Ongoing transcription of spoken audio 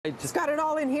I just got it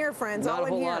all in here, friends. Not all a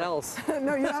whole in here. lot else.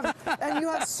 No, you have, and you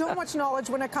have so much knowledge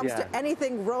when it comes to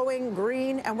anything growing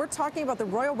green. And we're talking about the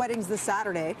royal weddings this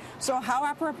Saturday. So how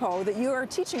apropos that you are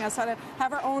teaching us how to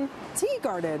have our own tea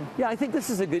garden. Yeah, I think this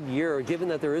is a good year, given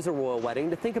that there is a royal wedding,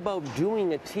 to think about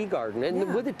doing a tea garden.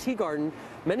 And with a tea garden,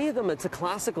 many of them, it's a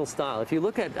classical style. If you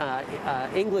look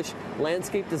at English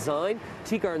landscape design,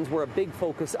 tea gardens were a big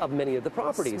focus of many of the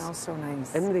properties. It smells so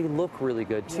nice. And they look really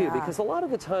good too, because a lot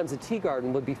of the times a tea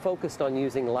garden would be focused on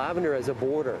using lavender as a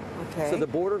border. So the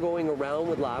border going around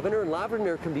with lavender, and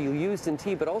lavender can be used in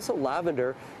tea, but also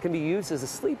lavender can be used as a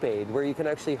sleep aid, where you can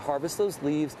actually harvest those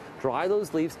leaves, dry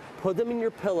those leaves, put them in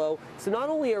your pillow. So not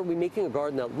only are we making a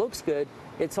garden that looks good,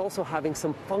 it's also having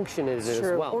some function in it as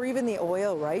well. Or even the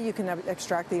oil, right? You can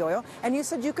extract the oil. And you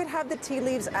said you could have the tea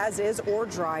leaves as is or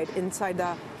dried inside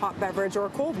the hot beverage or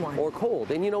cold one. Or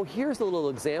cold. And you know, here's a little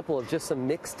example of just some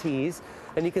mixed teas.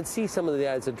 And you can see some of the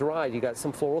as are dried. You got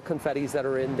some floral confettis that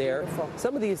are in there. Beautiful.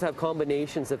 Some of these have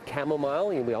combinations of chamomile.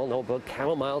 And we all know about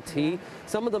chamomile tea.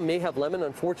 Some of them may have lemon.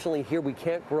 Unfortunately, here we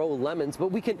can't grow lemons.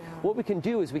 But we can. What we can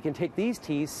do is we can take these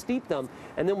teas, steep them,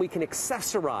 and then we can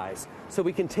accessorize. So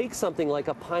we can take something like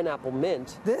a pineapple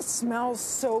mint. This smells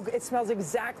so good. It smells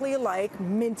exactly like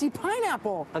minty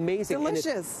pineapple. Amazing.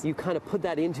 Delicious. And you kind of put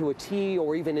that into a tea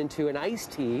or even into an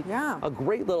iced tea. Yeah. A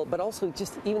great little, but also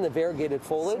just even the variegated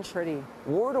foliage. So pretty.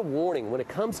 Word of warning when it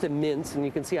comes to mints, and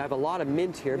you can see I have a lot of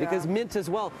mint here because mint as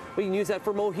well, we can use that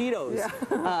for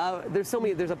mojitos. There's so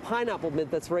many. There's a pineapple mint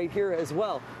that's right here as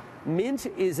well. Mint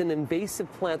is an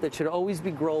invasive plant that should always be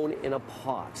grown in a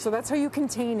pot. So that's how you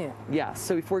contain it. Yeah,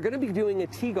 so if we're going to be doing a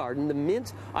tea garden, the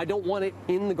mint, I don't want it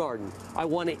in the garden. I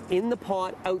want it in the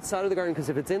pot outside of the garden, because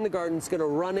if it's in the garden, it's going to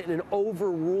run it and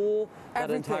overrule that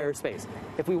entire space.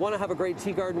 If we want to have a great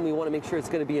tea garden, we want to make sure it's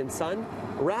going to be in sun.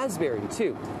 Raspberry,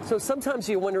 too. So sometimes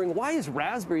you're wondering, why is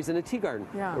raspberries in a tea garden?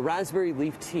 A raspberry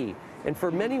leaf tea. And for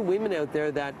many women out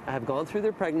there that have gone through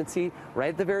their pregnancy, right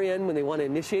at the very end when they want to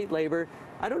initiate labor,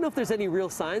 I don't know if there's any real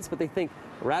science, but they think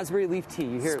raspberry leaf tea.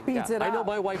 You hear, Speeds it I up. know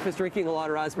my wife was drinking a lot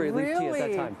of raspberry leaf tea at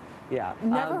that time. Yeah.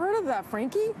 Never heard of that,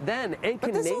 Frankie. Then echinacea.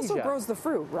 But this also grows the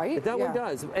fruit, right? That one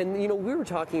does. And, you know, we were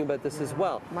talking about this as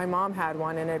well. My mom had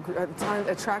one, and it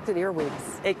attracted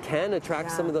earwigs. It can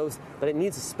attract some of those, but it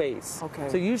needs a space.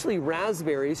 So usually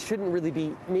raspberries shouldn't really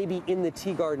be maybe in the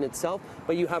tea garden itself,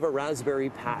 but you have a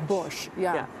raspberry patch. Bush,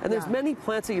 And there's many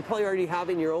plants that you probably already have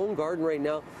in your own garden right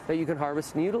now that you can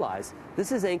harvest and utilize.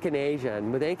 This is echinacea,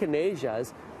 and with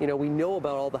echinaceas, you know, we know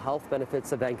about all the health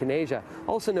benefits of echinacea,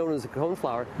 also known as a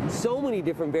coneflower. So many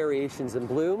different variations in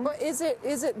bloom. But is it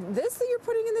this that you're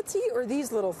putting in the tea, or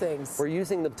these little things? We're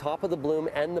using the top of the bloom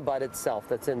and the bud itself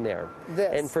that's in there.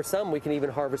 This. And for some, we can even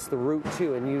harvest the root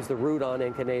too and use the root on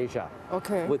echinacea.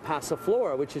 With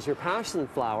passiflora, which is your passion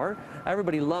flower,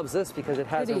 everybody loves this because it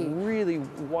has a really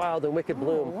wild and wicked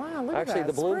bloom. Wow, look Actually, at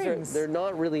the that. blooms they're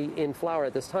not really in flower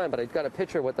at this time, but I've got a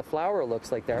picture of what the flower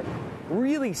looks like there.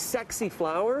 Really sexy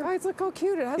flower. Guys, look how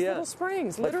cute. It has little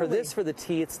springs, literally. But for the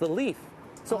tea, it's the leaf.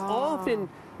 So often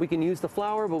we can use the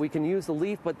flower, but we can use the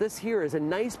leaf. But this here is a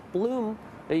nice bloom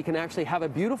that you can actually have a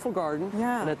beautiful garden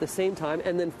and at the same time.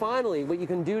 And then finally, what you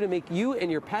can do to make you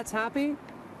and your pets happy?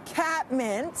 Cat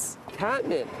mint. Cat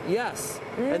mint, yes.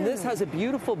 And this has a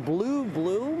beautiful blue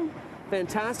bloom.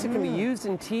 Fantastic, can be used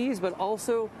in teas, but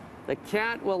also the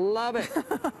cat will love it.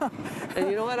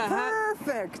 And you know what?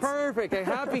 Perfect. A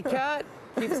happy cat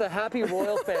keeps a happy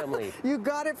royal family. You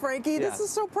got it, Frankie. This is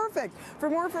so perfect. For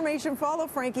more information, follow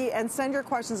Frankie and send your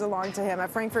questions along to him at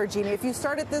Frank Ferragini. If you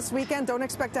start it this weekend, don't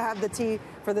expect to have the tea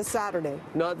for this Saturday.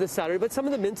 Not this Saturday, but some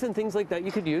of the mints and things like that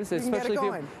you could use, especially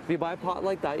if you buy a pot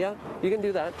like that. Yeah, you can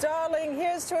do that. Darling,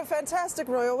 here's to a fantastic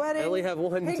royal wedding. I only have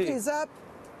one tea. Pinkies up.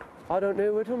 I don't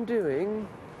know what I'm doing.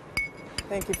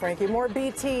 Thank you, Frankie. More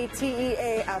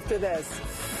BTTEA after this.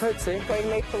 Curtsy. Playing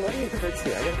make-believe.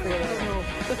 Curtsy. I don't figure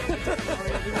that out.